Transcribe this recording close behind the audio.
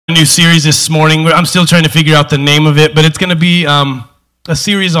New series this morning. I'm still trying to figure out the name of it, but it's going to be a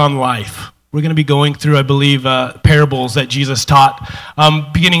series on life. We're going to be going through, I believe, parables that Jesus taught,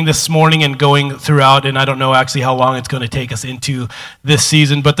 beginning this morning and going throughout, and I don't know actually how long it's going to take us into this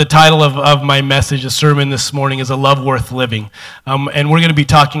season, but the title of my message, the sermon this morning, is A Love Worth Living. And we're going to be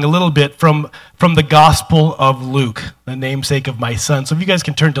talking a little bit from the Gospel of Luke, the namesake of my son. So if you guys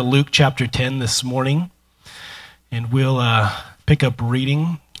can turn to Luke chapter 10 this morning, and we'll pick up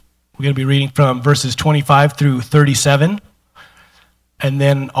reading. We're going to be reading from verses 25 through 37. And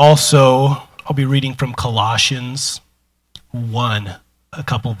then also, I'll be reading from Colossians 1, a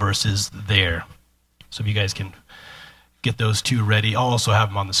couple verses there. So if you guys can get those two ready, I'll also have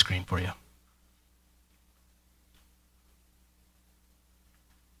them on the screen for you.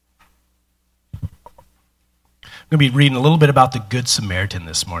 I'm going to be reading a little bit about the Good Samaritan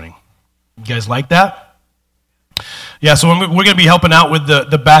this morning. You guys like that? Yeah, so we're going to be helping out with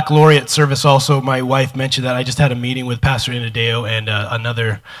the baccalaureate service also. My wife mentioned that. I just had a meeting with Pastor Inadeo and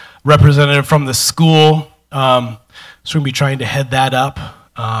another representative from the school. So we're going to be trying to head that up.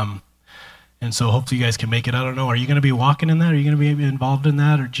 And so hopefully you guys can make it. I don't know. Are you going to be walking in that? Are you going to be involved in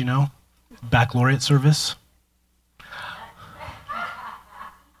that? Or do you know? Baccalaureate service?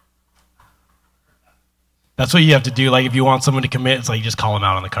 That's what you have to do. Like if you want someone to commit, it's like you just call them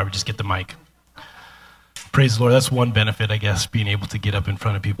out on the car. Just get the mic. Praise the Lord. That's one benefit, I guess, being able to get up in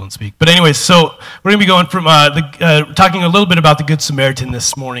front of people and speak. But anyways, so we're going to be going from talking a little bit about the Good Samaritan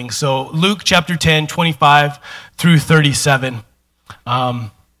this morning. So Luke chapter 10, 25 through 37.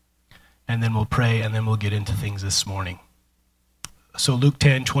 And then we'll pray, and then we'll get into things this morning. So Luke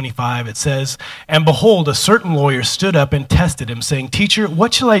 10, 25, it says, "And behold, a certain lawyer stood up and tested him, saying, 'Teacher,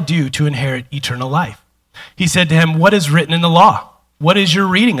 what shall I do to inherit eternal life?' He said to him, 'What is written in the law? What is your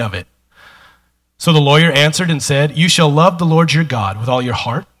reading of it?' So the lawyer answered and said, 'You shall love the Lord your God with all your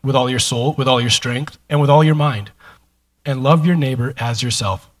heart, with all your soul, with all your strength, and with all your mind, and love your neighbor as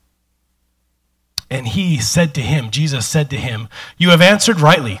yourself.' And he said to him," Jesus said to him, "You have answered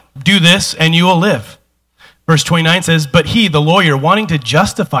rightly. Do this, and you will live." Verse 29 says, "But he, the lawyer, wanting to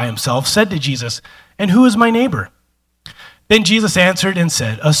justify himself, said to Jesus, 'And who is my neighbor?' Then Jesus answered and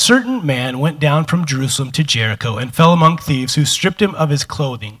said, 'A certain man went down from Jerusalem to Jericho and fell among thieves who stripped him of his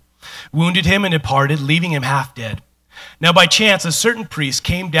clothing, wounded him, and departed, leaving him half dead. Now by chance a certain priest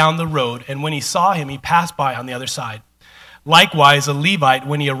came down the road, and when he saw him, he passed by on the other side. Likewise a Levite,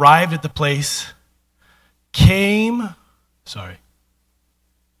 when he arrived at the place, came..." Sorry,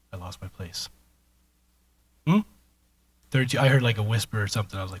 I lost my place. 32, I heard like a whisper or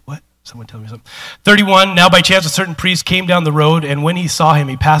something. I was like, what? Someone tell me something. 31, "Now by chance a certain priest came down the road, and when he saw him,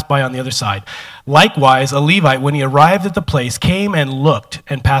 he passed by on the other side. Likewise, a Levite, when he arrived at the place, came and looked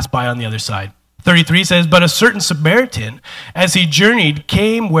and passed by on the other side." 33 says, "But a certain Samaritan, as he journeyed,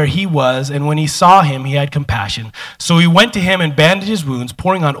 came where he was, and when he saw him, he had compassion. So he went to him and bandaged his wounds,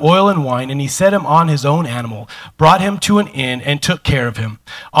 pouring on oil and wine, and he set him on his own animal, brought him to an inn, and took care of him.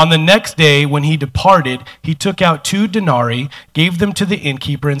 On the next day, when he departed, he took out 2 denarii, gave them to the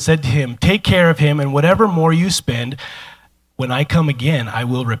innkeeper, and said to him, 'Take care of him, and whatever more you spend, when I come again, I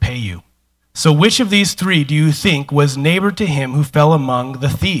will repay you.' So which of these 3 do you think was neighbor to him who fell among the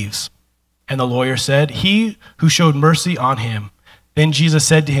thieves?" And the lawyer said, "He who showed mercy on him." Then Jesus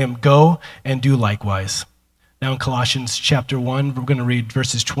said to him, "Go and do likewise." Now in Colossians chapter 1, we're going to read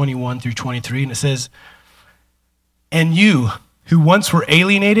verses 21 through 23, and it says, "And you, who once were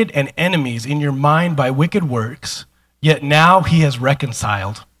alienated and enemies in your mind by wicked works, yet now he has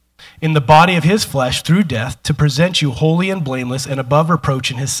reconciled in the body of his flesh through death, to present you holy and blameless and above reproach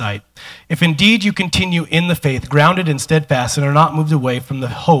in his sight. If indeed you continue in the faith, grounded and steadfast, and are not moved away from the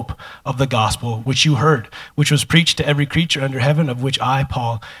hope of the gospel which you heard, which was preached to every creature under heaven, of which I,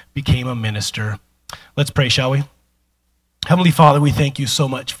 Paul, became a minister." Let's pray, shall we? Heavenly Father, we thank you so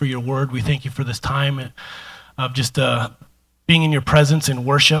much for your word. We thank you for this time of just being in your presence in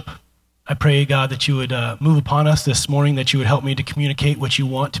worship. I pray, God, that you would move upon us this morning, that you would help me to communicate what you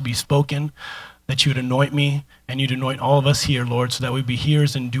want to be spoken, that you would anoint me, and you'd anoint all of us here, Lord, so that we'd be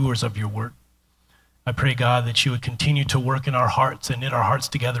hearers and doers of your word. I pray, God, that you would continue to work in our hearts and knit our hearts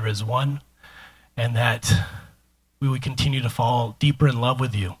together as one, and that we would continue to fall deeper in love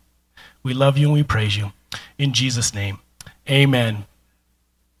with you. We love you and we praise you. In Jesus' name, amen.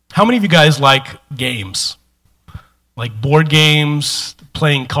 How many of you guys like games? Like board games,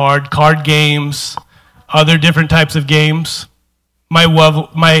 playing card games, other different types of games? My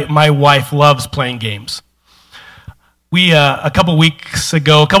wife loves playing games. We, a couple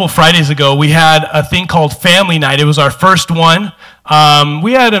Fridays ago, we had a thing called Family Night. It was our first one.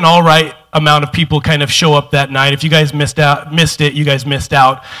 We had an all right amount of people kind of show up that night. If you guys missed it, you guys missed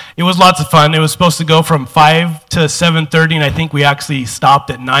out. It was lots of fun. It was supposed to go from 5 to 7:30, and I think we actually stopped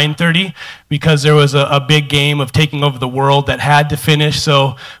at 9:30 because there was a big game of taking over the world that had to finish,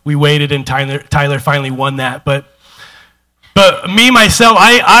 so we waited, and Tyler finally won that. But me, myself,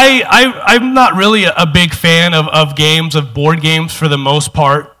 I'm not really a big fan of games, of board games for the most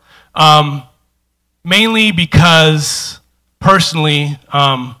part, mainly because, personally,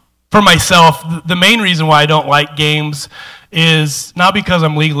 for myself, the main reason why I don't like games is not because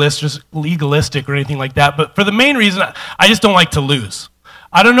I'm legalistic or anything like that, but for the main reason, I just don't like to lose.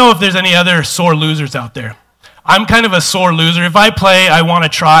 I don't know if there's any other sore losers out there. I'm kind of a sore loser. If I play, I want to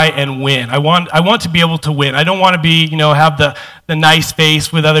try and win. I want to be able to win. I don't want to be, have the nice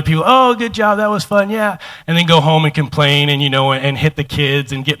face with other people. Oh, good job, that was fun, yeah. And then go home and complain and, and hit the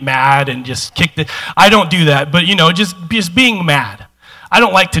kids and get mad and just kick the... I don't do that, but, just being mad. I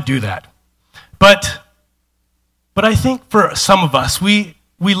don't like to do that. But I think for some of us, we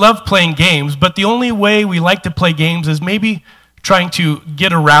love playing games, but the only way we like to play games is maybe trying to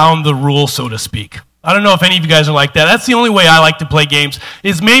get around the rules, so to speak. I don't know if any of you guys are like that. That's the only way I like to play games,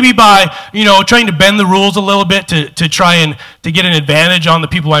 is maybe by, trying to bend the rules a little bit to try and to get an advantage on the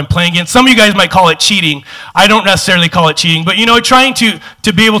people I'm playing against. Some of you guys might call it cheating. I don't necessarily call it cheating, but, trying to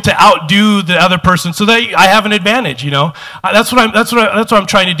be able to outdo the other person so that I have an advantage, That's what I'm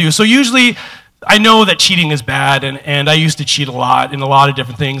trying to do. So usually I know that cheating is bad, and I used to cheat a lot in a lot of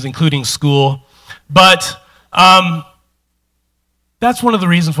different things, including school. But that's one of the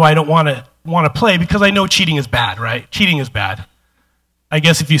reasons why I don't want to play, because I know cheating is bad, right? Cheating is bad. I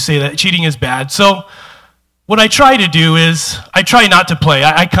guess if you say that, cheating is bad. So what I try to do is I try not to play.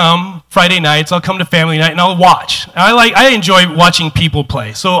 I come Friday nights, I'll come to family night, and I'll watch. I enjoy watching people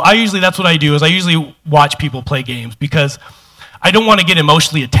play. So that's what I do, is I usually watch people play games, because I don't want to get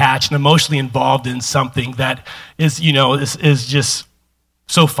emotionally attached and emotionally involved in something that is, is just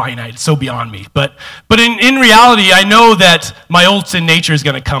so finite, so beyond me. But in reality, I know that my old sin nature is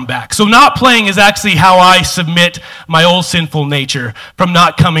going to come back. So not playing is actually how I submit my old sinful nature from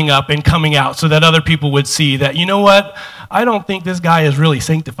not coming up and coming out, so that other people would see that, you know what, I don't think this guy is really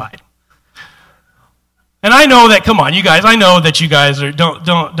sanctified. And I know that, come on, you guys, I know that you guys are,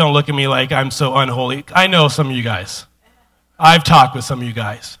 don't look at me like I'm so unholy. I know some of you guys. I've talked with some of you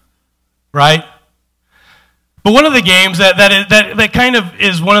guys, right? But one of the games that kind of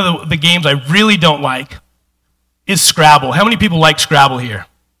is one of the games I really don't like is Scrabble. How many people like Scrabble here?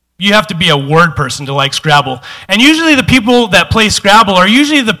 You have to be a word person to like Scrabble. And usually the people that play Scrabble are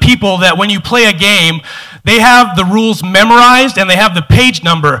usually the people that when you play a game, they have the rules memorized and they have the page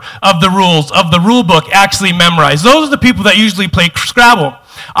number of the rules, of the rule book actually memorized. Those are the people that usually play Scrabble.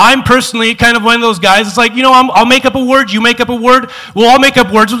 I'm personally kind of one of those guys. It's like, I'll make up a word, you make up a word, we'll all make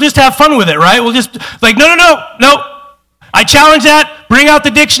up words, we'll just have fun with it, right? We'll just, no. I challenge that, bring out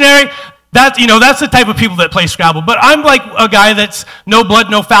the dictionary. That's the type of people that play Scrabble. But I'm like a guy that's no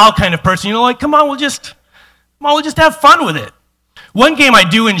blood, no foul kind of person. Come on, we'll just have fun with it. One game I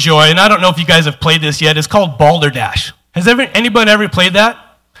do enjoy, and I don't know if you guys have played this yet, is called Balderdash. Has anybody ever played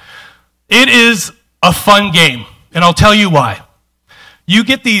that? It is a fun game, and I'll tell you why. You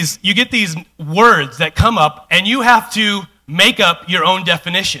get these words that come up, and you have to make up your own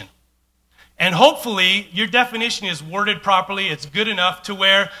definition. And hopefully, your definition is worded properly. It's good enough to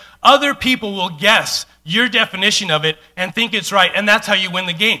where other people will guess your definition of it and think it's right, and that's how you win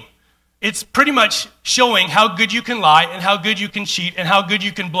the game. It's pretty much showing how good you can lie and how good you can cheat and how good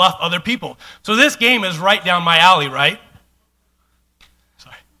you can bluff other people. So this game is right down my alley, right?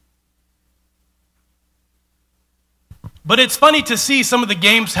 Sorry. But it's funny to see some of the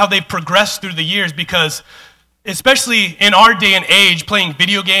games, how they've progressed through the years, because especially in our day and age, playing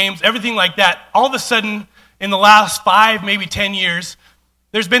video games, everything like that, all of a sudden, in the last 5, maybe 10 years,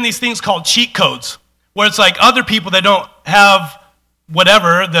 there's been these things called cheat codes, where it's like other people that don't have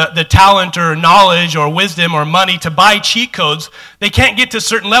whatever, the talent or knowledge or wisdom or money to buy cheat codes, they can't get to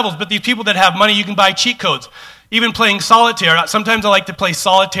certain levels. But these people that have money, you can buy cheat codes. Even playing solitaire. Sometimes I like to play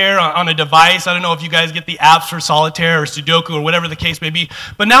solitaire on a device. I don't know if you guys get the apps for solitaire or Sudoku or whatever the case may be.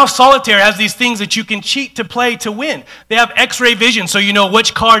 But now solitaire has these things that you can cheat to play to win. They have X-ray vision, so you know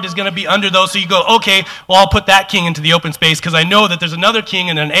which card is going to be under those. So you go, okay, well, I'll put that king into the open space because I know that there's another king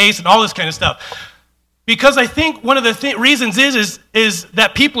and an ace and all this kind of stuff. Because I think one of the reasons is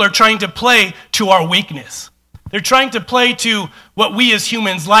that people are trying to play to our weakness. They're trying to play to what we as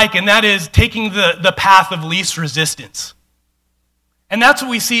humans like, and that is taking the path of least resistance. And that's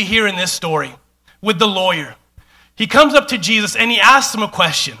what we see here in this story with the lawyer. He comes up to Jesus and he asks him a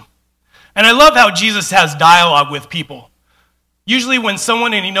question. And I love how Jesus has dialogue with people. Usually when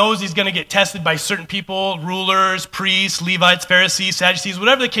someone, and he knows he's going to get tested by certain people, rulers, priests, Levites, Pharisees, Sadducees,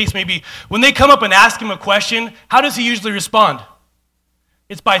 whatever the case may be, when they come up and ask him a question, how does he usually respond?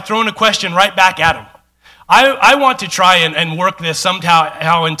 It's by throwing a question right back at him. I want to try and work this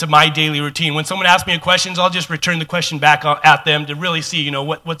somehow into my daily routine. When someone asks me a question, I'll just return the question back at them to really see,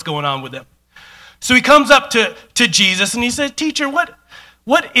 what's going on with them. So he comes up to Jesus and he says, "Teacher,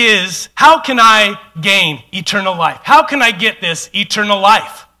 how can I gain eternal life? How can I get this eternal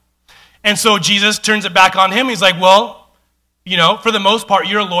life?" And so Jesus turns it back on him. He's like, "Well, for the most part,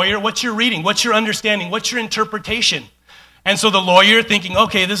 you're a lawyer. What's your reading? What's your understanding? What's your interpretation?" And so the lawyer thinking,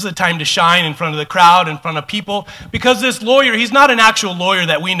 okay, this is a time to shine in front of the crowd, in front of people, because this lawyer, he's not an actual lawyer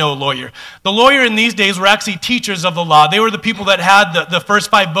that we know lawyer. The lawyer in these days were actually teachers of the law. They were the people that had the first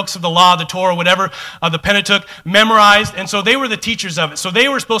 5 books of the law, the Torah, whatever, the Pentateuch, memorized, and so they were the teachers of it. So they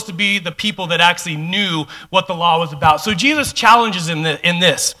were supposed to be the people that actually knew what the law was about. So Jesus challenges in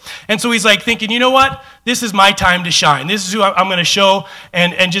this. And so he's like thinking, you know what? This is my time to shine. This is who I'm going to show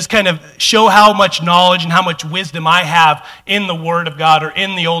and just kind of show how much knowledge and how much wisdom I have in the Word of God or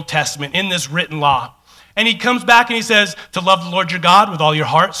in the Old Testament, in this written law. And he comes back and he says to love the Lord your God with all your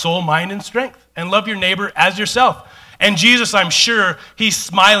heart, soul, mind, and strength, and love your neighbor as yourself. And Jesus, I'm sure, he's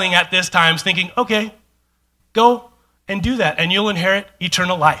smiling at this time, thinking, okay, go and do that, and you'll inherit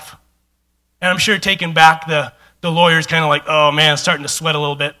eternal life. And I'm sure taken back, the lawyer's kind of like, oh man, starting to sweat a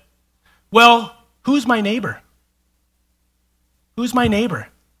little bit. Well, who's my neighbor? Who's my neighbor?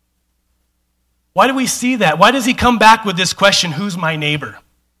 Why do we see that? Why does he come back with this question, who's my neighbor?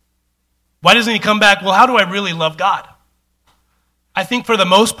 Why doesn't he come back, well, how do I really love God? I think for the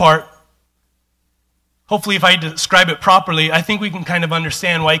most part, hopefully if I describe it properly, I think we can kind of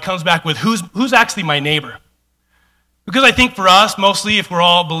understand why he comes back with who's actually my neighbor. Because I think for us, mostly if we're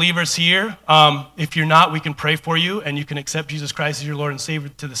all believers here, if you're not, we can pray for you and you can accept Jesus Christ as your Lord and Savior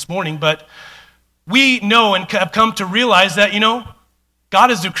to this morning. But we know and have come to realize that, God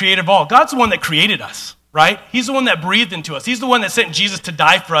is the creator of all. God's the one that created us, right? He's the one that breathed into us. He's the one that sent Jesus to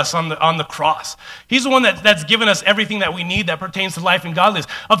die for us on the cross. He's the one that's given us everything that we need that pertains to life and godliness.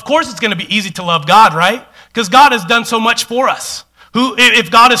 Of course it's going to be easy to love God, right? Because God has done so much for us.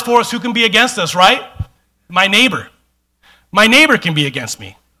 If God is for us, who can be against us, right? My neighbor. My neighbor can be against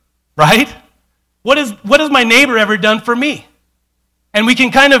me, right? What has my neighbor ever done for me? And we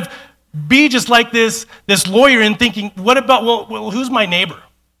can kind of be just like this lawyer and thinking, what about, well, who's my neighbor?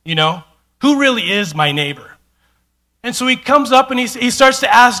 Who really is my neighbor? And so he comes up and he starts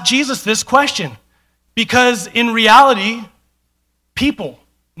to ask Jesus this question. Because in reality, people,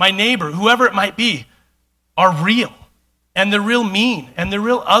 my neighbor, whoever it might be, are real. And they're real mean. And they're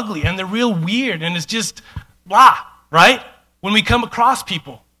real ugly. And they're real weird. And it's just blah, right? When we come across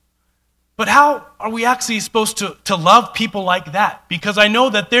people. But how are we actually supposed to love people like that? Because I know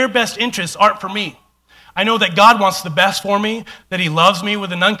that their best interests aren't for me. I know that God wants the best for me, that he loves me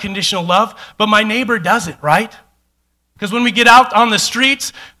with an unconditional love, but my neighbor doesn't, right? Because when we get out on the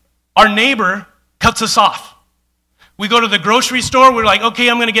streets, our neighbor cuts us off. We go to the grocery store, we're like, okay,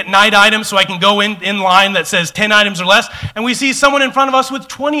 I'm going to get 9 items so I can go in line that says 10 items or less, and we see someone in front of us with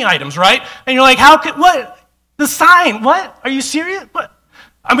 20 items, right? And you're like, what? The sign, what? Are you serious? What?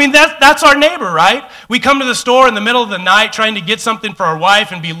 I mean, that's our neighbor, right? We come to the store in the middle of the night trying to get something for our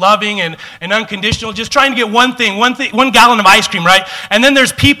wife and be loving and unconditional, just trying to get one gallon of ice cream, right? And then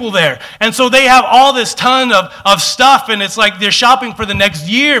there's people there. And so they have all this ton of stuff, and it's like they're shopping for the next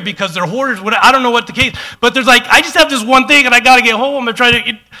year because they're hoarders. I don't know what the case, but there's like, I just have this one thing and I got to get home and try to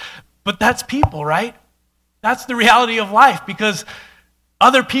eat. But that's people, right? That's the reality of life, because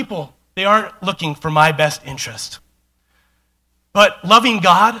other people, they aren't looking for my best interest. But loving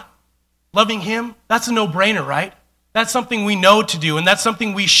God, loving him, that's a no-brainer, right? That's something we know to do, and that's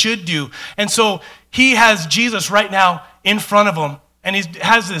something we should do. And so he has Jesus right now in front of him, and he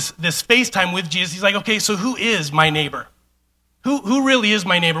has this FaceTime with Jesus. He's like, okay, so who is my neighbor? Who really is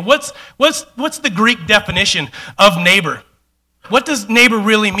my neighbor? What's the Greek definition of neighbor? What does neighbor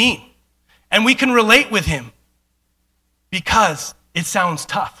really mean? And we can relate with him because it sounds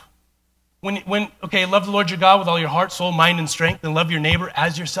tough. Okay, love the Lord your God with all your heart, soul, mind, and strength, and love your neighbor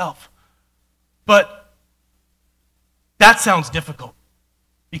as yourself. But that sounds difficult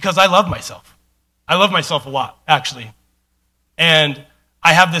because I love myself. I love myself a lot, actually. And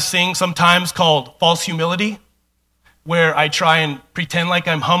I have this thing sometimes called false humility, where I try and pretend like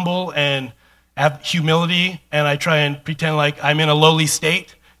I'm humble and have humility, and I try and pretend like I'm in a lowly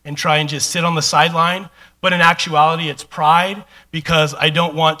state and try and just sit on the sideline. But in actuality, it's pride, because I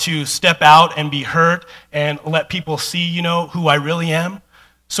don't want to step out and be hurt and let people see, who I really am.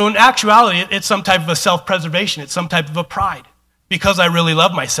 So in actuality, it's some type of a self-preservation. It's some type of a pride. because I really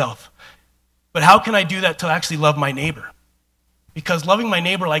love myself. But how can I do that to actually love my neighbor? Because loving my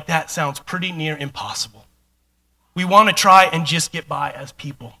neighbor like that sounds pretty near impossible. We want to try and just get by as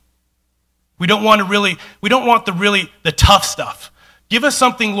people. We don't want the tough stuff. Give us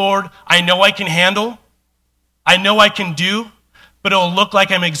something, Lord, I know I can handle, I know I can do, but it'll look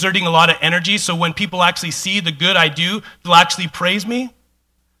like I'm exerting a lot of energy, so when people actually see the good I do, they'll actually praise me.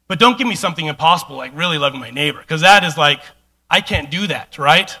 But don't give me something impossible, like really loving my neighbor, because that is like, I can't do that,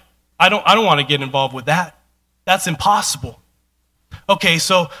 right? I don't want to get involved with that. That's impossible. Okay,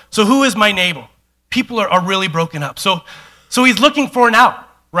 so who is my neighbor? People are really broken up. So he's looking for an out,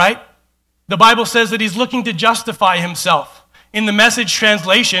 right? The Bible says that he's looking to justify himself. In the Message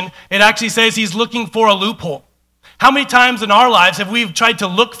translation, it actually says he's looking for a loophole. How many times in our lives have we tried to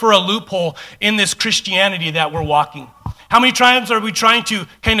look for a loophole in this Christianity that we're walking? How many times are we trying to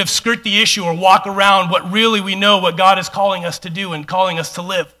kind of skirt the issue or walk around what really we know what God is calling us to do and calling us to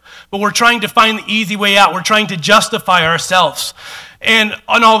live? But we're trying to find the easy way out. We're trying to justify ourselves. And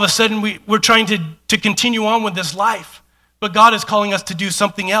all of a sudden, we're trying to continue on with this life. But God is calling us to do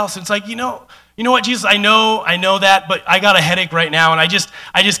something else. And it's like, you know what, Jesus, I know that, but I got a headache right now, and I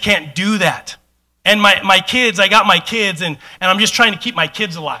just can't do that. And my kids, I got my kids, and I'm just trying to keep my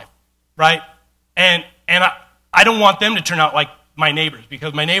kids alive, right? And I don't want them to turn out like my neighbors,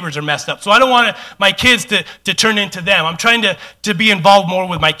 because my neighbors are messed up. So I don't want my kids to turn into them. I'm trying to be involved more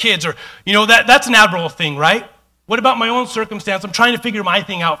with my kids. Or, that's an admirable thing, right? What about my own circumstance? I'm trying to figure my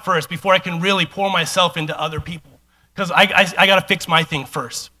thing out first before I can really pour myself into other people, because I got to fix my thing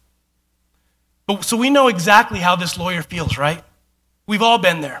first. So we know exactly how this lawyer feels, right? We've all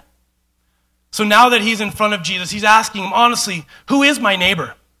been there. So now that he's in front of Jesus, he's asking him, honestly, who is my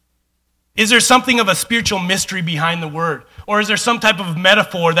neighbor? Is there something of a spiritual mystery behind the word? Or is there some type of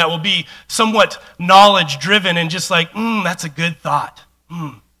metaphor that will be somewhat knowledge-driven and just like, that's a good thought.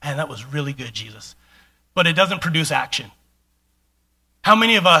 Man, that was really good, Jesus. But it doesn't produce action. How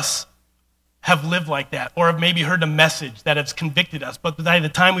many of us have lived like that, or have maybe heard a message that has convicted us, but by the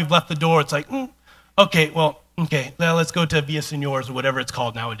time we've left the door, it's like, okay, well, let's go to Via Seniors or whatever it's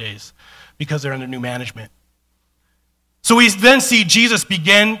called nowadays, because they're under new management. So we then see Jesus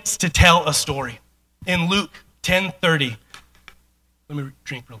begins to tell a story in Luke 10:30. Let me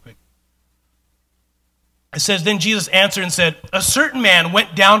drink real quick. It says, then Jesus answered and said, a certain man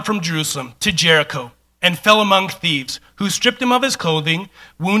went down from Jerusalem to Jericho and fell among thieves, who stripped him of his clothing,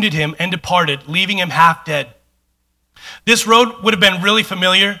 wounded him, and departed, leaving him half dead. This road would have been really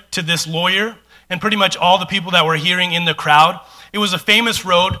familiar to this lawyer and pretty much all the people that were hearing in the crowd. It was a famous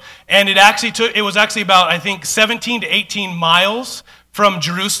road, and it was actually about, I think, 17 to 18 miles from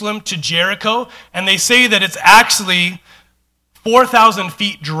Jerusalem to Jericho, and they say that it's actually 4,000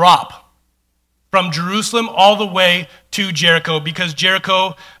 feet drop from Jerusalem all the way to Jericho, because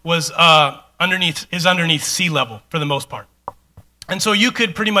Jericho was underneath sea level for the most part. And so you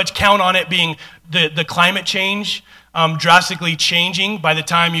could pretty much count on it being the climate change drastically changing by the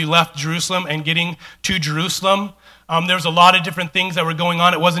time you left Jerusalem and getting to Jerusalem. There was a lot of different things that were going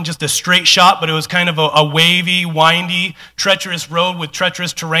on. It wasn't just a straight shot, but it was kind of a wavy, windy, treacherous road with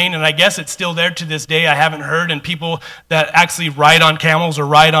treacherous terrain. And I guess it's still there to this day. I haven't heard. And people that actually ride on camels or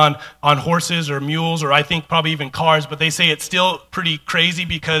ride on horses or mules, or I think probably even cars, but they say it's still pretty crazy,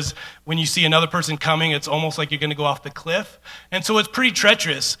 because when you see another person coming, it's almost like you're going to go off the cliff. And so it's pretty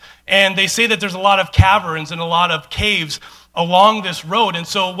treacherous. And they say that there's a lot of caverns and a lot of caves along this road. And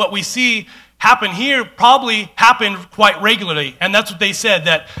so what we see happen here probably happened quite regularly. And that's what they said,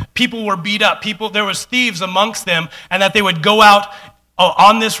 that people were beat up. There was thieves amongst them, and that they would go out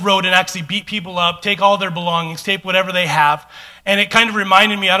on this road and actually beat people up, take all their belongings, take whatever they have. And it kind of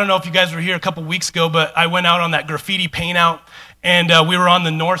reminded me, I don't know if you guys were here a couple weeks ago, but I went out on that graffiti paint out, and we were on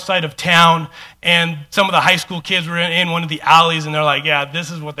the north side of town, and some of the high school kids were in one of the alleys, and they're like, yeah, this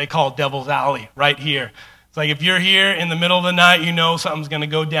is what they call Devil's Alley right here. It's like, if you're here in the middle of the night, you know something's going to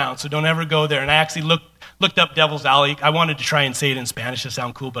go down, so don't ever go there. And I actually looked up Devil's Alley. I wanted to try and say it in Spanish to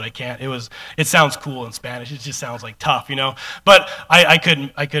sound cool, but I can't. It sounds cool in Spanish. It just sounds like tough, But I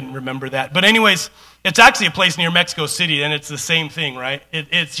couldn't remember that. But anyways, it's actually a place near Mexico City, and it's the same thing, right?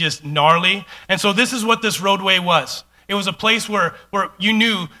 It's just gnarly. And so this is what this roadway was. It was a place where you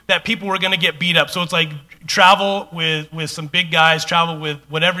knew that people were going to get beat up. So it's like travel with some big guys, travel with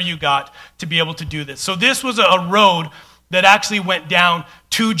whatever you got to be able to do this. So this was a road that actually went down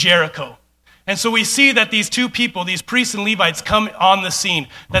to Jericho. And so we see that these two people, these priests and Levites, come on the scene,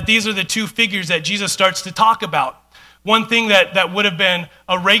 that these are the two figures that Jesus starts to talk about. One thing that would have been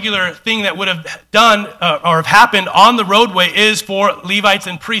a regular thing that would have done or have happened on the roadway is for Levites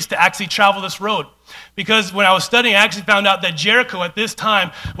and priests to actually travel this road. Because when I was studying, I actually found out that Jericho at this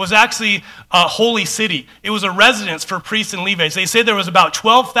time was actually a holy city. It was a residence for priests and Levites. They say there was about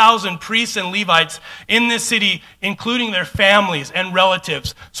 12,000 priests and Levites in this city, including their families and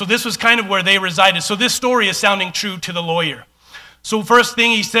relatives. So this was kind of where they resided. So this story is sounding true to the lawyer. So first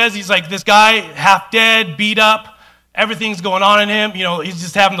thing he says, he's like, this guy, half dead, beat up, everything's going on in him. You know, he's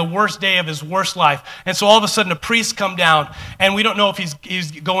just having the worst day of his worst life. And so all of a sudden a priest come down, and we don't know if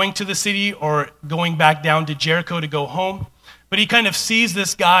he's going to the city or going back down to Jericho to go home. But he kind of sees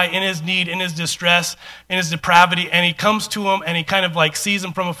this guy in his need, in his distress, in his depravity, and he comes to him, and he kind of like sees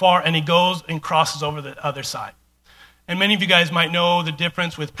him from afar, and he goes and crosses over the other side. And many of you guys might know the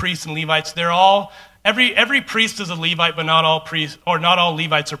difference with priests and Levites. They're all, every priest is a Levite, but not all priests, or not all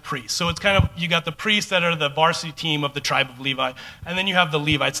Levites are priests. So it's kind of, you got the priests that are the varsity team of the tribe of Levi, and then you have the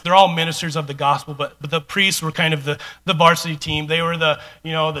Levites. They're all ministers of the gospel, but the priests were kind of the varsity team. They were the,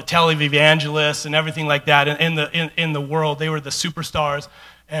 you know, the televangelists and everything like that in the world. They were the superstars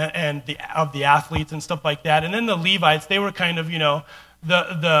and of the athletes and stuff like that. And then the Levites, they were kind of, you know,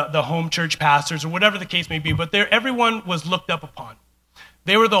 the home church pastors or whatever the case may be, but everyone was looked up upon.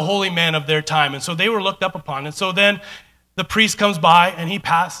 They were the holy men of their time, and so they were looked up upon. And so then the priest comes by, and he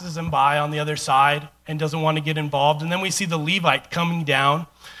passes them by on the other side and doesn't want to get involved. And then we see the Levite coming down,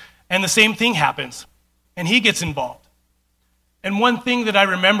 and the same thing happens, and he gets involved. And one thing that I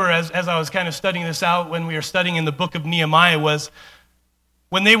remember as I was kind of studying this out when we were studying in the book of Nehemiah was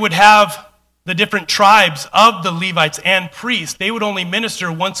when they would have the different tribes of the Levites and priests, they would only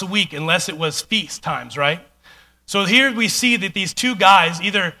minister once a week unless it was feast times, right? So here we see that these two guys,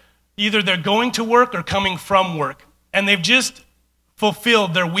 either they're going to work or coming from work, and they've just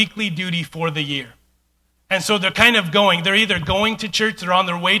fulfilled their weekly duty for the year. And so they're kind of they're either going to church, they're on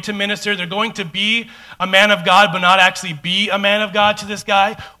their way to minister, they're going to be a man of God, but not actually be a man of God to this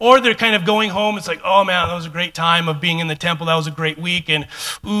guy, or they're kind of going home. It's like, oh man, that was a great time of being in the temple, that was a great week, and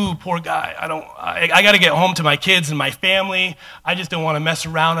ooh, poor guy, I got to get home to my kids and my family. I just don't want to mess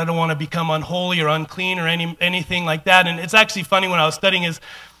around. I don't want to become unholy or unclean or anything like that. And it's actually funny, when I was studying is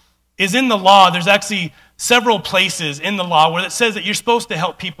in the law, there's actually several places in the law where it says that you're supposed to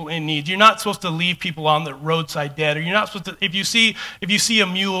help people in need. You're not supposed to leave people on the roadside dead, or you're not supposed to, if you see a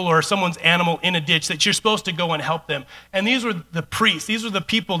mule or someone's animal in a ditch, that you're supposed to go and help them. And these were the priests. These were the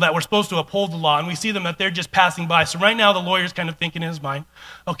people that were supposed to uphold the law, and we see them that they're just passing by. So right now the lawyer's kind of thinking in his mind,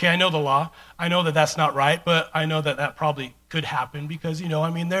 okay, I know the law. I know that that's not right, but I know that that probably could happen because, you know,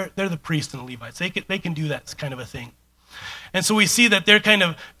 I mean, they're the priests and the Levites. They can do that kind of a thing. And so we see that they're kind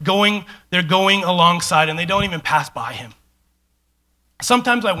of going alongside, and they don't even pass by him.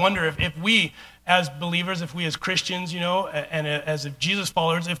 Sometimes I wonder if we as believers, if we as Christians, you know, and as Jesus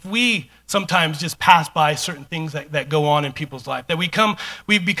followers, if we sometimes just pass by certain things that go on in people's life, that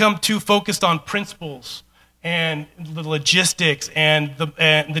we've become too focused on principles and the logistics and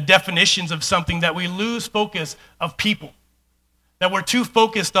the definitions of something, that we lose focus of people, that we're too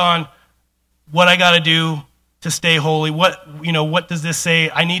focused on what I got to do to stay holy. What does this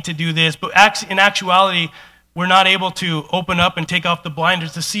say? I need to do this. But in actuality, we're not able to open up and take off the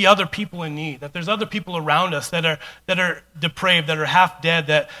blinders to see other people in need, that there's other people around us that are depraved, that are half dead,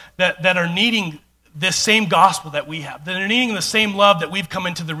 that are needing this same gospel that we have, that are needing the same love that we've come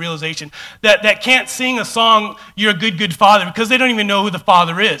into the realization, that can't sing a song, "You're a good, good Father," because they don't even know who the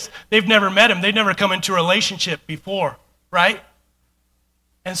Father is. They've never met him. They've never come into a relationship before, right?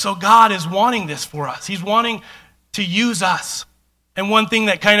 And so God is wanting this for us. He's wanting to use us. And one thing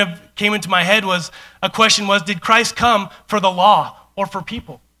that kind of came into my head was, did Christ come for the law or for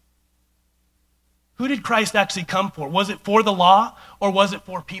people? Who did Christ actually come for? Was it for the law or was it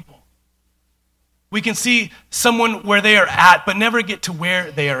for people? We can see someone where they are at, but never get to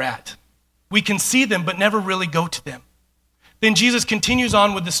where they are at. We can see them, but never really go to them. Then Jesus continues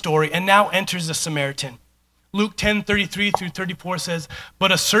on with the story and now enters the Samaritan. Luke 10:33 through 34 says,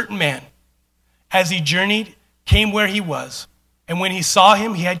 "But a certain man, as he journeyed, came where he was, and when he saw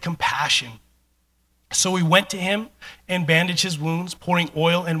him, he had compassion. So he went to him and bandaged his wounds, pouring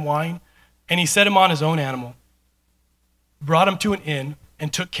oil and wine, and he set him on his own animal, brought him to an inn,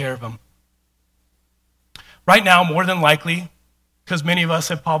 and took care of him." Right now, more than likely, because many of us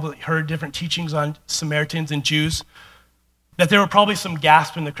have probably heard different teachings on Samaritans and Jews, that there were probably some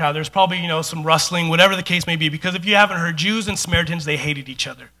gasp in the crowd. There's probably, you know, some rustling, whatever the case may be, because if you haven't heard, Jews and Samaritans, they hated each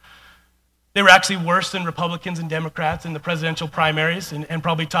other. They were actually worse than Republicans and Democrats in the presidential primaries, and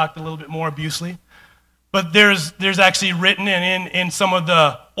probably talked a little bit more abusively. But there's actually written in some of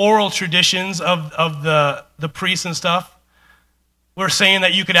the oral traditions of the priests and stuff, we're saying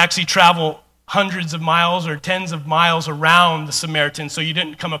that you could actually travel hundreds of miles or tens of miles around the Samaritans, so you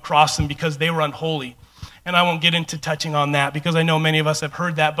didn't come across them because they were unholy. And I won't get into touching on that because I know many of us have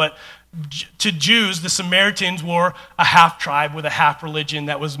heard that, but to Jews, the Samaritans were a half tribe with a half religion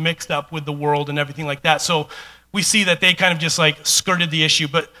that was mixed up with the world and everything like that. So we see that they kind of just like skirted the issue.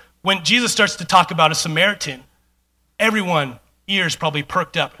 But when Jesus starts to talk about a Samaritan, everyone's ears probably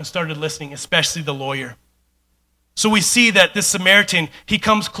perked up and started listening, especially the lawyer. So we see that this Samaritan, he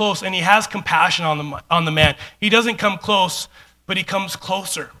comes close and he has compassion on the man. He doesn't come close, but he comes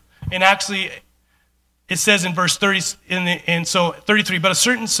closer. And actually, it says in verse 30, and so 33, but a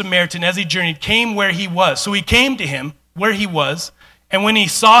certain Samaritan, as he journeyed, came where he was. So he came to him where he was, and when he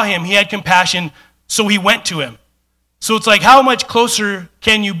saw him, he had compassion, so he went to him. So it's like, how much closer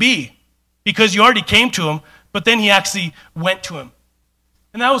can you be? Because you already came to him, but then he actually went to him.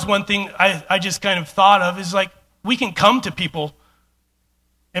 And that was one thing I just kind of thought of, is like, we can come to people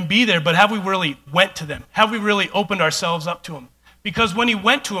and be there, but have we really went to them? Have we really opened ourselves up to them? Because when he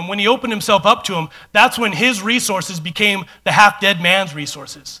went to him, when he opened himself up to him, that's when his resources became the half-dead man's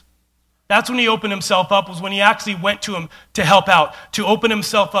resources. That's when he opened himself up, was when he actually went to him to help out, to open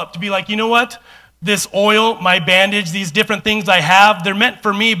himself up, to be like, you know what? This oil, my bandage, these different things I have, they're meant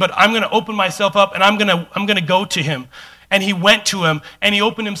for me, but I'm going to open myself up and I'm going to go to him. And he went to him and he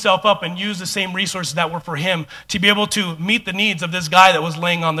opened himself up and used the same resources that were for him to be able to meet the needs of this guy that was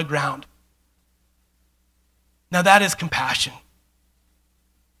laying on the ground. Now that is compassion.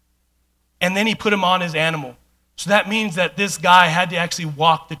 And then he put him on his animal. So that means that this guy had to actually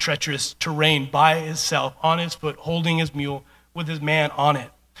walk the treacherous terrain by himself, on his foot, holding his mule with his man on it.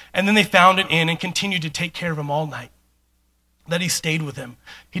 And then they found an inn and continued to take care of him all night. That he stayed with him.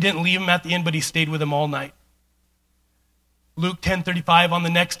 He didn't leave him at the inn, but he stayed with him all night. Luke 10:35, on the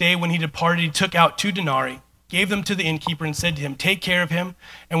next day when he departed, he took out 2 denarii, gave them to the innkeeper and said to him, take care of him,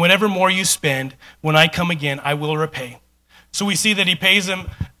 and whatever more you spend, when I come again, I will repay. So we see that he pays him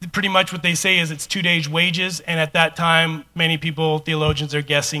pretty much what they say is it's 2 days' wages. And at that time, many people, theologians, are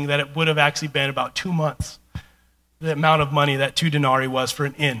guessing that it would have actually been about 2 months, the amount of money that 2 denarii was for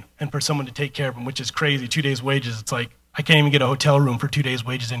an inn and for someone to take care of him, which is crazy. 2 days' wages, it's like, I can't even get a hotel room for 2 days'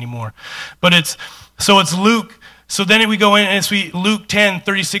 wages anymore. But it's Luke. So then we go in and it's Luke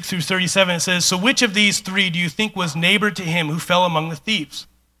 10:36 through 37. It says, so which of these 3 do you think was neighbor to him who fell among the thieves?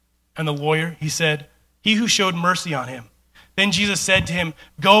 And the lawyer, he said, he who showed mercy on him. Then Jesus said to him,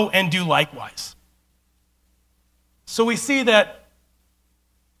 go and do likewise. So we see that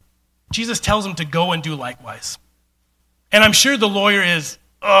Jesus tells him to go and do likewise. And I'm sure the lawyer is,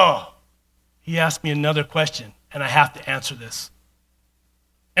 he asked me another question, and I have to answer this.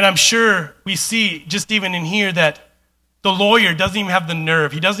 And I'm sure we see, just even in here, that the lawyer doesn't even have the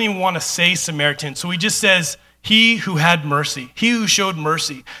nerve. He doesn't even want to say Samaritan. So he just says, he who had mercy, he who showed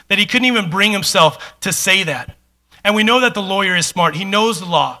mercy, that he couldn't even bring himself to say that. And we know that the lawyer is smart. He knows the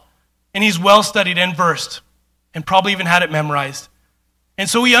law, and he's well-studied and versed, and probably even had it memorized. And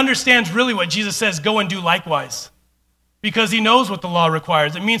so he understands really what Jesus says, go and do likewise, because he knows what the law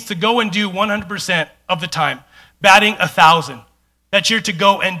requires. It means to go and do 100% of the time, batting 1,000. That you're to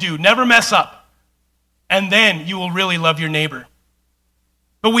go and do. Never mess up. And then you will really love your neighbor.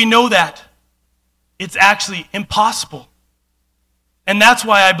 But we know that it's actually impossible. And that's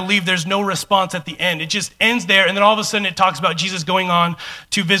why I believe there's no response at the end. It just ends there, and then all of a sudden it talks about Jesus going on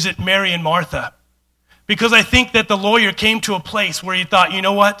to visit Mary and Martha. Because I think that the lawyer came to a place where he thought, you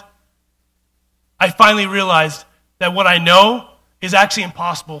know what? I finally realized that what I know is actually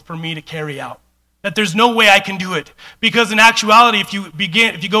impossible for me to carry out. That there's no way I can do it. Because in actuality, if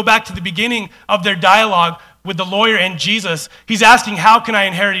you go back to the beginning of their dialogue with the lawyer and Jesus, he's asking, how can I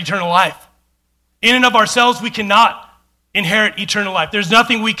inherit eternal life? In and of ourselves, we cannot inherit eternal life. There's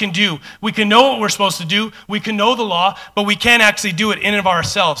nothing we can do. We can know what we're supposed to do. We can know the law, but we can't actually do it in and of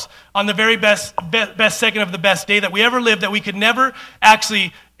ourselves. On the very best second of the best day that we ever lived, that we could never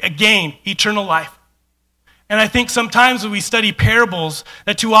actually gain eternal life. And I think sometimes when we study parables,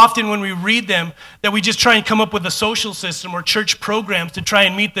 that too often when we read them, that we just try and come up with a social system or church programs to try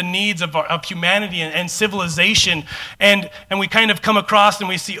and meet the needs of humanity and civilization. And we kind of come across and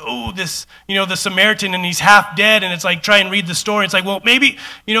we see, this, the Samaritan, and he's half dead. And it's like, try and read the story. It's like, well, maybe,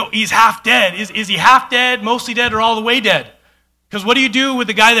 he's half dead. Is he half dead, mostly dead, or all the way dead? Because what do you do with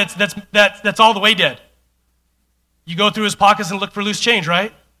the guy that's all the way dead? You go through his pockets and look for loose change,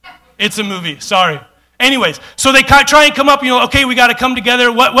 right? It's a movie, sorry. Anyways, so they try and come up, okay, we got to come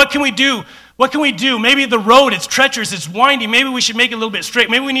together. What can we do? What can we do? Maybe the road, it's treacherous, it's windy. Maybe we should make it a little bit straight.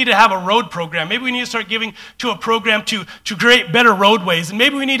 Maybe we need to have a road program. Maybe we need to start giving to a program to create better roadways. And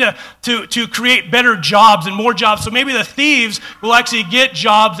maybe we need to create better jobs and more jobs. So maybe the thieves will actually get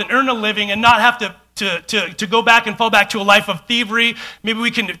jobs and earn a living and not have to go back and fall back to a life of thievery. Maybe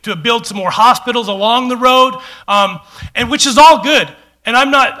we can to build some more hospitals along the road, and which is all good. And I'm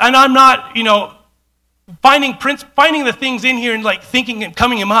not, finding the things in here and like thinking and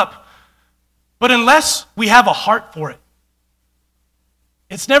coming them up. But unless we have a heart for it,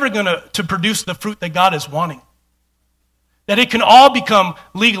 it's never going to produce the fruit that God is wanting. That it can all become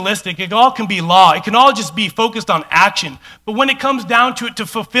legalistic. It all can be law. It can all just be focused on action. But when it comes down to it, to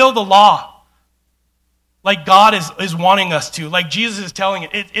fulfill the law, like God is wanting us to, like Jesus is telling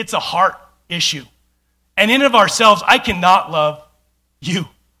it's a heart issue. And in and of ourselves, I cannot love you.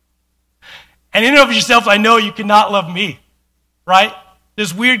 And in and of yourself, I know you cannot love me, right?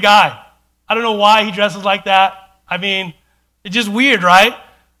 This weird guy. I don't know why he dresses like that. I mean, it's just weird, right?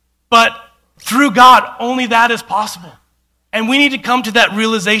 But through God, only that is possible. And we need to come to that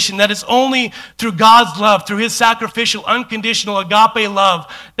realization that it's only through God's love, through his sacrificial, unconditional, agape love,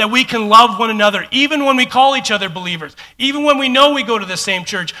 that we can love one another, even when we call each other believers, even when we know we go to the same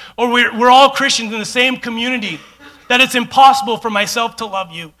church, or we're all Christians in the same community, that it's impossible for myself to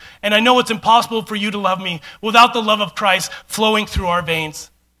love you. And I know it's impossible for you to love me without the love of Christ flowing through our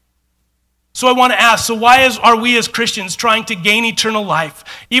veins. So I want to ask, so why are we as Christians trying to gain eternal life?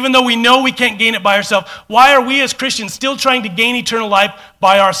 Even though we know we can't gain it by ourselves, why are we as Christians still trying to gain eternal life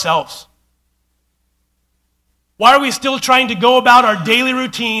by ourselves? Why are we still trying to go about our daily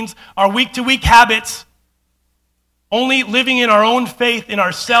routines, our week-to-week habits, only living in our own faith, in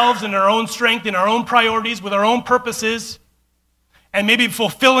ourselves, in our own strength, in our own priorities, with our own purposes, and maybe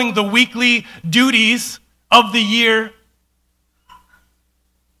fulfilling the weekly duties of the year,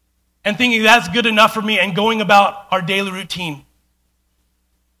 and thinking that's good enough for me and going about our daily routine?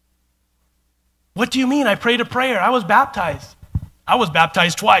 What do you mean? I prayed a prayer. I was baptized. I was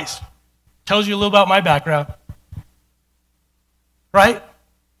baptized twice. Tells you a little about my background. Right?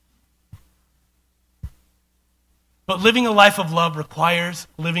 But living a life of love requires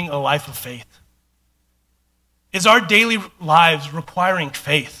living a life of faith. Is our daily lives requiring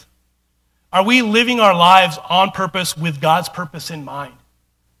faith? Are we living our lives on purpose with God's purpose in mind?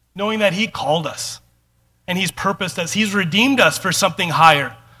 Knowing that he called us and he's purposed us. He's redeemed us for something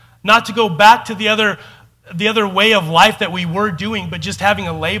higher. Not to go back to the other way of life that we were doing, but just having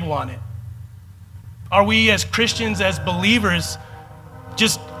a label on it. Are we as Christians, as believers,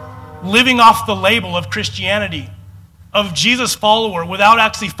 just living off the label of Christianity, of Jesus follower, without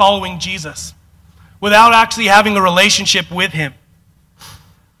actually following Jesus, without actually having a relationship with him?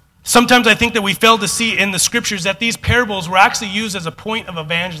 Sometimes I think that we fail to see in the scriptures that these parables were actually used as a point of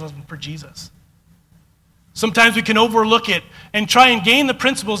evangelism for Jesus. Sometimes we can overlook it and try and gain the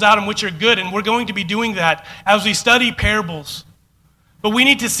principles out of which are good, and we're going to be doing that as we study parables. But we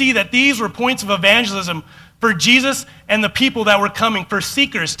need to see that these were points of evangelism for Jesus and the people that were coming, for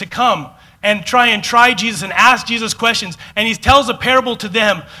seekers to come and try Jesus and ask Jesus questions. And he tells a parable to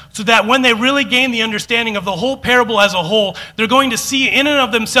them so that when they really gain the understanding of the whole parable as a whole, they're going to see in and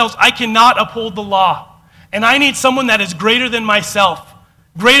of themselves, I cannot uphold the law. And I need someone that is greater than myself,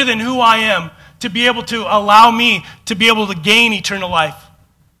 greater than who I am, to be able to allow me to be able to gain eternal life.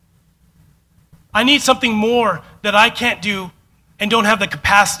 I need something more that I can't do and don't have the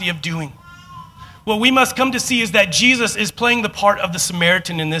capacity of doing. What we must come to see is that Jesus is playing the part of the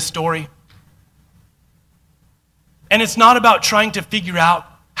Samaritan in this story. And it's not about trying to figure out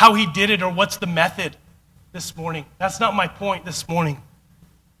how he did it or what's the method this morning. That's not my point this morning.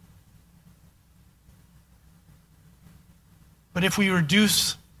 But if we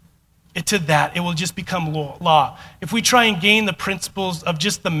reduce it to that, it will just become law. If we try and gain the principles of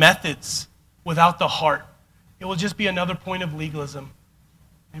just the methods without the heart, it will just be another point of legalism.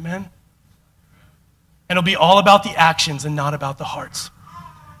 Amen? And it'll be all about the actions and not about the hearts.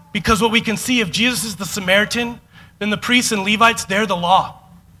 Because what we can see, if Jesus is the Samaritan, then the priests and Levites, they're the law.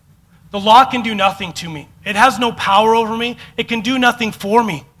 The law can do nothing to me. It has no power over me. It can do nothing for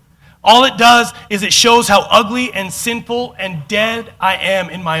me. All it does is it shows how ugly and sinful and dead I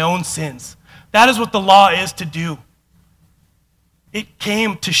am in my own sins. That is what the law is to do. It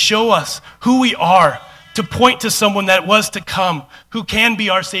came to show us who we are, to point to someone that was to come, who can be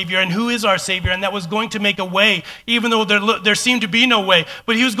our Savior and who is our Savior, and that was going to make a way, even though there seemed to be no way.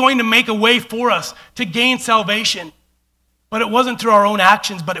 But he was going to make a way for us to gain salvation. But it wasn't through our own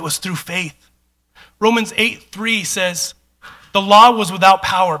actions, but it was through faith. Romans 8:3 says, the law was without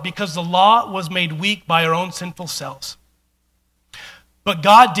power because the law was made weak by our own sinful selves. But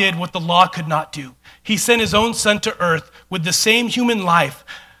God did what the law could not do. He sent his own son to earth with the same human life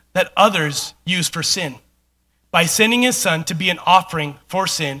that others use for sin. By sending his son to be an offering for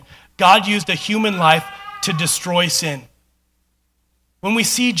sin, God used a human life to destroy sin. When we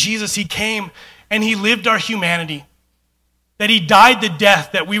see Jesus, he came and he lived our humanity, that he died the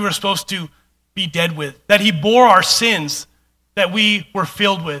death that we were supposed to be dead with, that he bore our sins that we were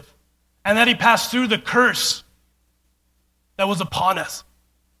filled with, and that he passed through the curse that was upon us.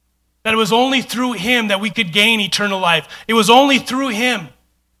 That it was only through him that we could gain eternal life. It was only through him.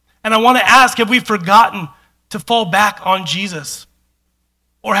 And I want to ask, have we forgotten to fall back on Jesus?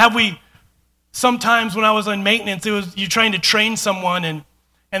 Or have we, sometimes when I was on maintenance, you're trying to train someone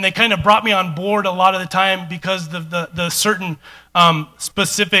and they kind of brought me on board a lot of the time because the certain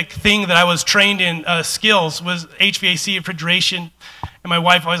specific thing that I was trained in, skills, was HVAC, refrigeration. And my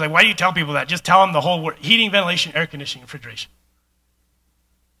wife always like, why do you tell people that? Just tell them the whole word: heating, ventilation, air conditioning, refrigeration.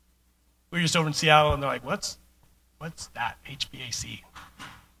 We were just over in Seattle and they're like, what's that? HVAC.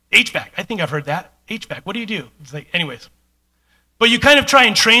 HVAC, I think I've heard that. HVAC, what do you do? It's like, anyways. But you kind of try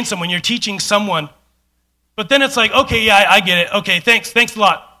and train someone, you're teaching someone, but then it's like, okay, yeah, I get it. Okay, thanks a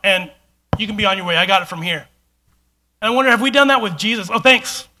lot. And you can be on your way. I got it from here. And I wonder, have we done that with Jesus? Oh,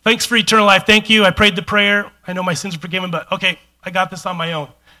 thanks. Thanks for eternal life. Thank you. I prayed the prayer. I know my sins are forgiven, but okay, I got this on my own.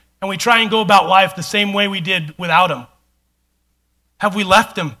 And we try and go about life the same way we did without him. Have we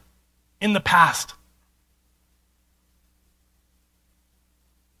left him in the past?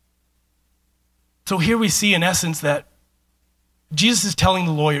 So here we see in essence that Jesus is telling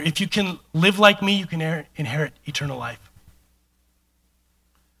the lawyer, if you can live like me, you can inherit eternal life.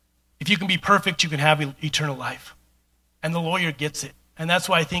 If you can be perfect, you can have eternal life. And the lawyer gets it. And that's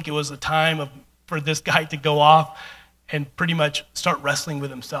why I think it was a time for this guy to go off and pretty much start wrestling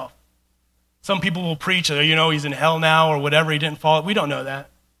with himself. Some people will preach, he's in hell now or whatever, he didn't fall. We don't know that.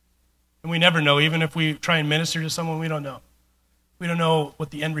 And we never know. Even if we try and minister to someone, we don't know. We don't know what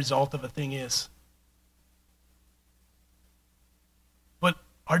the end result of a thing is. But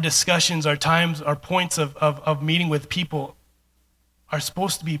our discussions, our times, our points of meeting with people are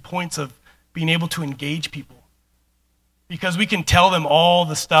supposed to be points of being able to engage people. Because we can tell them all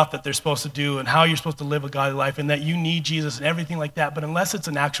the stuff that they're supposed to do and how you're supposed to live a godly life and that you need Jesus and everything like that. But unless it's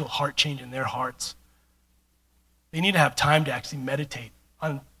an actual heart change in their hearts, they need to have time to actually meditate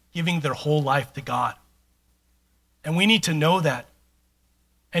on giving their whole life to God. And we need to know that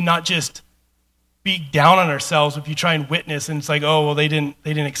and not just be down on ourselves if you try and witness and it's like, oh, well, they didn't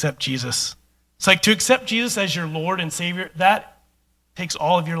accept Jesus. It's like, to accept Jesus as your Lord and Savior, that takes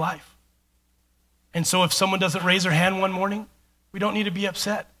all of your life. And so if someone doesn't raise their hand one morning, we don't need to be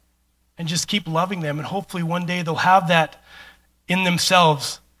upset and just keep loving them. And hopefully one day they'll have that in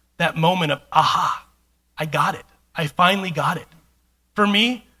themselves, that moment of, aha, I got it. I finally got it. For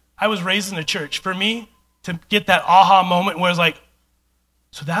me, I was raised in the church. For me, to get that aha moment where it's like,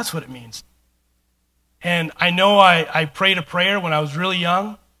 so that's what it means. And I know I prayed a prayer when I was really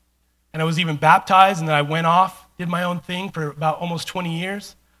young, and I was even baptized, and then I went off, did my own thing for about almost 20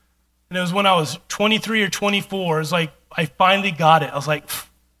 years. And it was when I was 23 or 24, it was like I finally got it. I was like,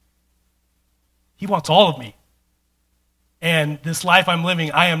 he wants all of me. And this life I'm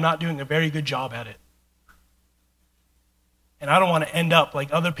living, I am not doing a very good job at it. And I don't want to end up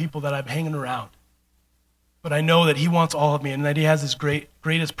like other people that I'm hanging around. But I know that he wants all of me and that he has his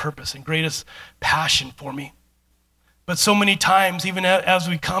greatest purpose and greatest passion for me. But so many times, even as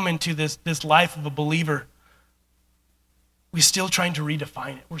we come into this life of a believer, we're still trying to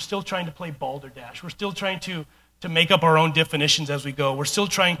redefine it. We're still trying to play balderdash. We're still trying to make up our own definitions as we go. We're still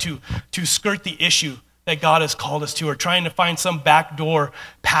trying to skirt the issue that God has called us to, or trying to find some backdoor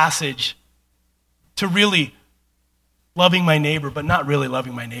passage to really loving my neighbor, but not really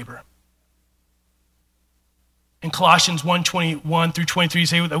loving my neighbor. In Colossians 1:21 through 23,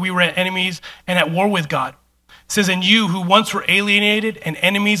 say that we were enemies and at war with God. It says, and you who once were alienated and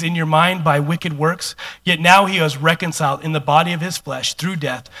enemies in your mind by wicked works, yet now he has reconciled in the body of his flesh through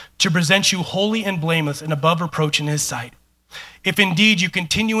death to present you holy and blameless and above reproach in his sight. If indeed you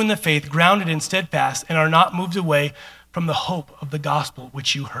continue in the faith, grounded and steadfast, and are not moved away from the hope of the gospel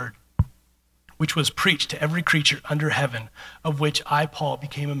which you heard, which was preached to every creature under heaven, of which I, Paul,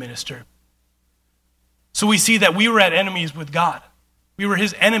 became a minister. So we see that we were at enemies with God. We were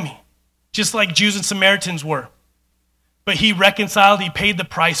his enemy, just like Jews and Samaritans were. But he reconciled, he paid the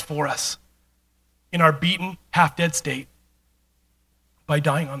price for us in our beaten, half-dead state by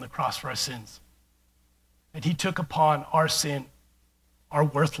dying on the cross for our sins. And he took upon our sin, our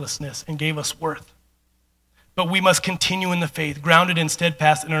worthlessness, and gave us worth. But we must continue in the faith, grounded and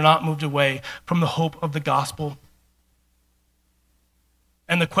steadfast, and are not moved away from the hope of the gospel.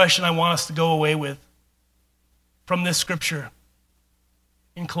 And the question I want us to go away with from this scripture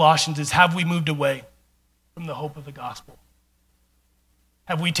in Colossians is, have we moved away from the hope of the gospel?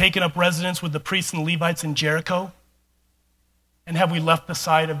 Have we taken up residence with the priests and Levites in Jericho? And have we left the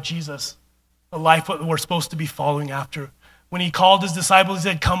side of Jesus, the life that we're supposed to be following after? When he called his disciples, he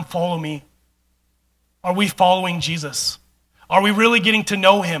said, come follow me. Are we following Jesus? Are we really getting to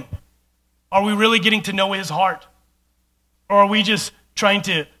know him? Are we really getting to know his heart? Or are we just trying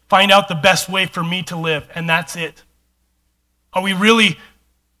to find out the best way for me to live, and that's it? Are we really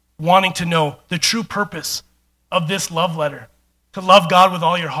wanting to know the true purpose of this love letter? To love God with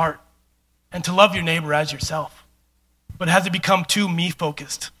all your heart and to love your neighbor as yourself. But has it become too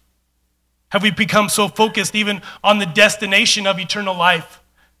me-focused? Have we become so focused even on the destination of eternal life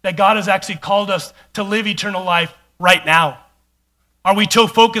that God has actually called us to live eternal life right now? Are we so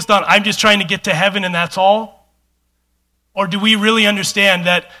focused on, I'm just trying to get to heaven and that's all? Or do we really understand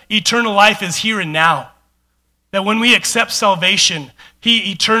that eternal life is here and now? That when we accept salvation,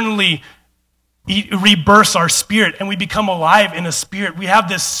 he eternally rebirths our spirit and we become alive in a spirit. We have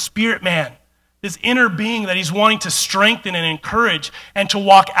this spirit man, this inner being that he's wanting to strengthen and encourage and to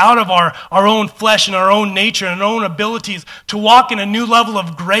walk out of our own flesh and our own nature and our own abilities, to walk in a new level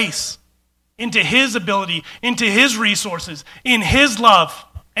of grace into his ability, into his resources, in his love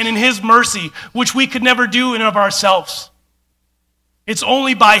and in his mercy, which we could never do in of ourselves. It's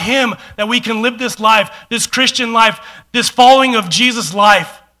only by him that we can live this life, this Christian life, this following of Jesus'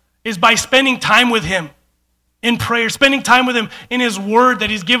 life, is by spending time with him in prayer, spending time with him in his word that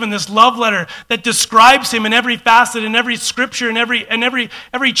he's given, this love letter that describes him in every facet, in every scripture, in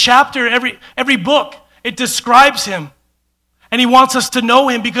every chapter, every book. It describes him. And he wants us to know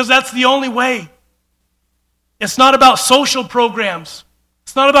him because that's the only way. It's not about social programs.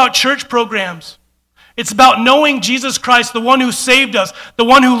 It's not about church programs. It's about knowing Jesus Christ, the one who saved us, the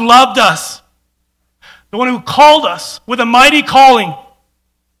one who loved us, the one who called us with a mighty calling.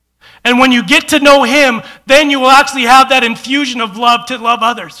 And when you get to know him, then you will actually have that infusion of love to love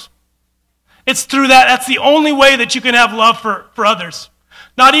others. It's through that. That's the only way that you can have love for others.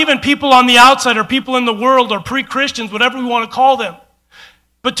 Not even people on the outside or people in the world or pre-Christians, whatever we want to call them.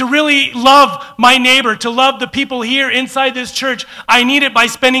 But to really love my neighbor, to love the people here inside this church, I need it by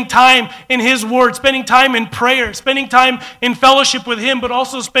spending time in his word, spending time in prayer, spending time in fellowship with him, but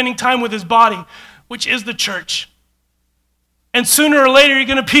also spending time with his body, which is the church. And sooner or later you're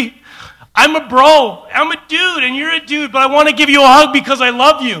going to be, I'm a bro, I'm a dude, and you're a dude, but I want to give you a hug because I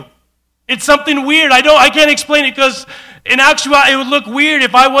love you. It's something weird. I can't explain it because in actuality it would look weird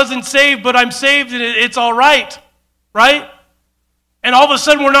if I wasn't saved, but I'm saved and it's all right? And all of a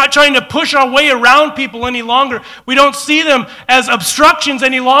sudden we're not trying to push our way around people any longer. We don't see them as obstructions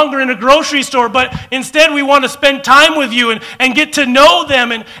any longer in a grocery store, but instead we want to spend time with you and get to know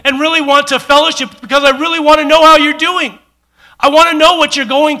them and really want to fellowship because I really want to know how you're doing. I want to know what you're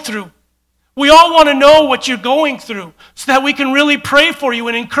going through. We all want to know what you're going through so that we can really pray for you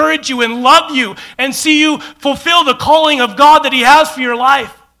and encourage you and love you and see you fulfill the calling of God that he has for your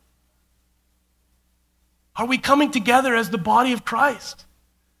life. Are we coming together as the body of Christ?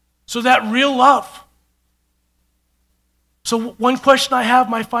 So that real love. So one question I have,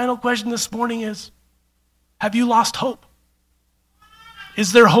 my final question this morning is, have you lost hope?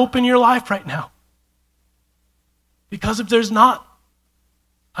 Is there hope in your life right now? Because if there's not,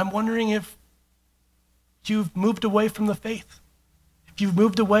 I'm wondering if you've moved away from the faith. If you've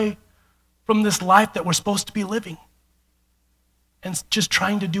moved away from this life that we're supposed to be living and just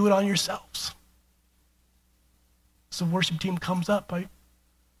trying to do it on yourselves. So the worship team comes up.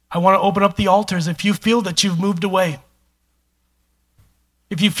 I want to open up the altars. If you feel that you've moved away,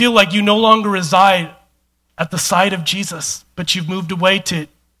 if you feel like you no longer reside at the side of Jesus, but you've moved away to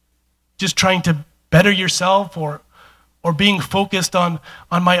just trying to better yourself or being focused on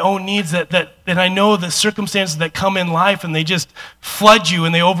my own needs, that I know the circumstances that come in life and they just flood you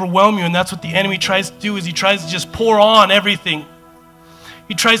and they overwhelm you, and that's what the enemy tries to do, is he tries to just pour on everything.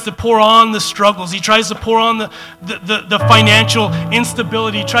 He tries to pour on the struggles. He tries to pour on the financial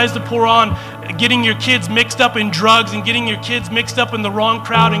instability. He tries to pour on getting your kids mixed up in drugs and getting your kids mixed up in the wrong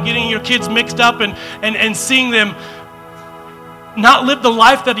crowd and getting your kids mixed up and seeing them not live the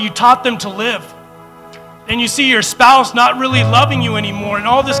life that you taught them to live. And you see your spouse not really loving you anymore, and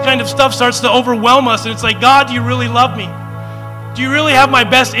all this kind of stuff starts to overwhelm us, and it's like, God, do you really love me? Do you really have my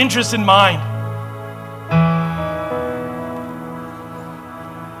best interest in mind?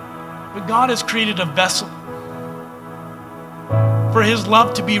 But God has created a vessel for his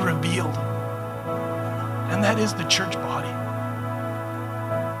love to be revealed, and that is the church body.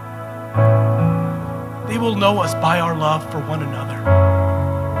 They will know us by our love for one another.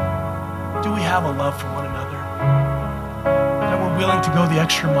 have a love for one another, that we're willing to go the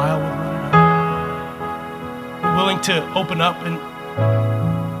extra mile with one another. We're willing to open up and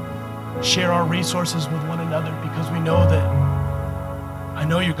share our resources with one another because we know that I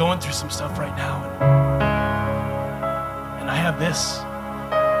know you're going through some stuff right now, and I have this.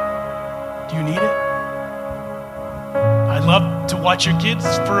 Do you need it? I'd love to watch your kids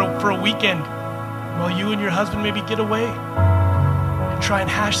for a weekend while you and your husband maybe get away and try and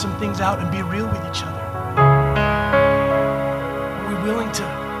hash some things out and be real with each other. Are we willing to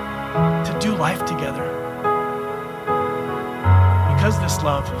do life together? Because this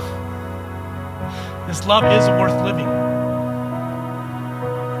love is worth living.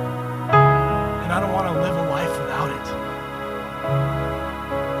 And I don't want to live a life without it.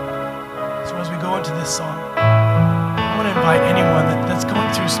 So as we go into this song, I want to invite anyone that's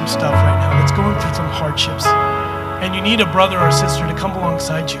going through some stuff right now, that's going through some hardships, and you need a brother or sister to come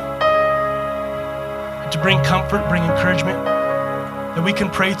alongside you and to bring comfort, bring encouragement, that we can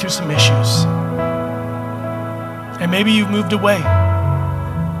pray through some issues. And maybe you've moved away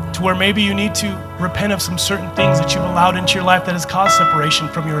to where maybe you need to repent of some certain things that you've allowed into your life that has caused separation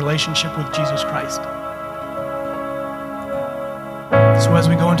from your relationship with Jesus Christ. So as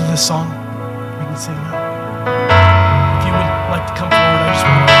we go into this song, we can sing now. If you would like to come forward, I just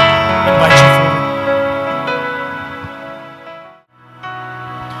want to invite you forward.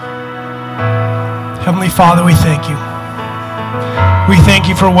 Heavenly Father, we thank you. We thank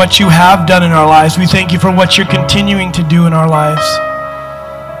you for what you have done in our lives. We thank you for what you're continuing to do in our lives.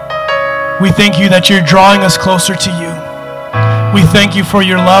 We thank you that you're drawing us closer to you. We thank you for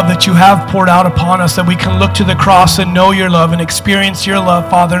your love that you have poured out upon us, that we can look to the cross and know your love and experience your love,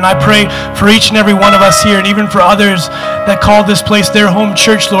 Father. And I pray for each and every one of us here, and even for others that call this place their home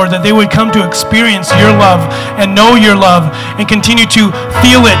church, Lord, that they would come to experience your love and know your love and continue to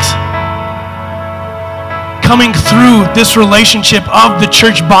feel it coming through this relationship of the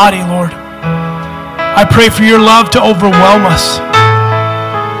church body, Lord. I pray for your love to overwhelm us,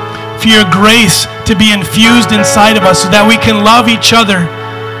 for your grace to be infused inside of us so that we can love each other,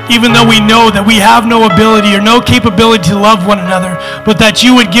 even though we know that we have no ability or no capability to love one another, but that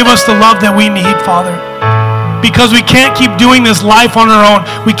you would give us the love that we need, Father. Because we can't keep doing this life on our own.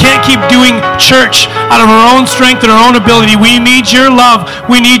 We can't keep doing church out of our own strength and our own ability. We need your love.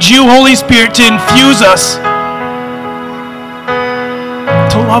 We need you, Holy Spirit, to infuse us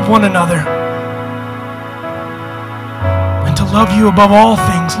to love one another and to love you above all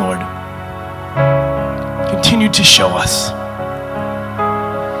things, Lord. Continue to show us.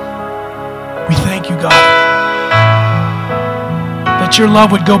 We thank you, God, that your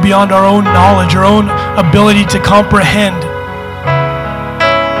love would go beyond our own knowledge, our own ability to comprehend,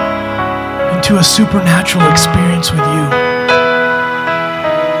 into a supernatural experience with you.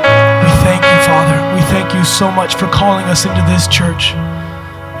 We thank you, Father. We thank you so much for calling us into this church.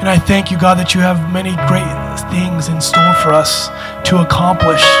 And I thank you, God, that you have many great things in store for us to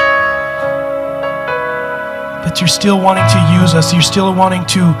accomplish. That you're still wanting to use us. You're still wanting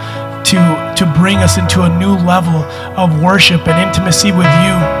to bring us into a new level of worship and intimacy with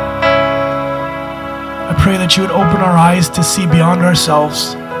you. I pray that you would open our eyes to see beyond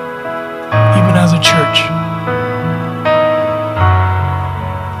ourselves, even as a church.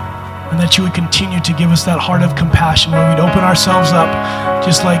 And that you would continue to give us that heart of compassion where we'd open ourselves up,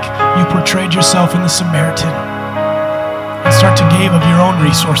 just like you portrayed yourself in the Samaritan, and start to give of your own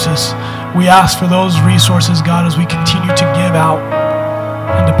resources. We ask for those resources, God, as we continue to give out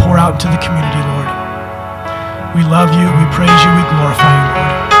and to pour out into the community, Lord. We love you, we praise you, we glorify you,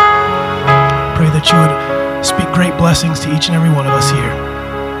 Lord. Pray that you would speak great blessings to each and every one of us here.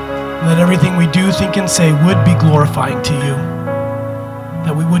 And that everything we do, think, and say would be glorifying to you.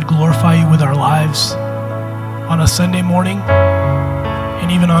 That we would glorify you with our lives on a Sunday morning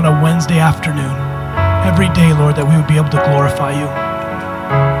and even on a Wednesday afternoon. Every day, Lord, that we would be able to glorify you.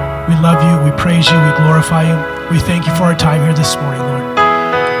 We love you, we praise you, we glorify you. We thank you for our time here this morning, Lord.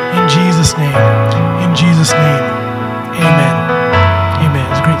 In Jesus' name.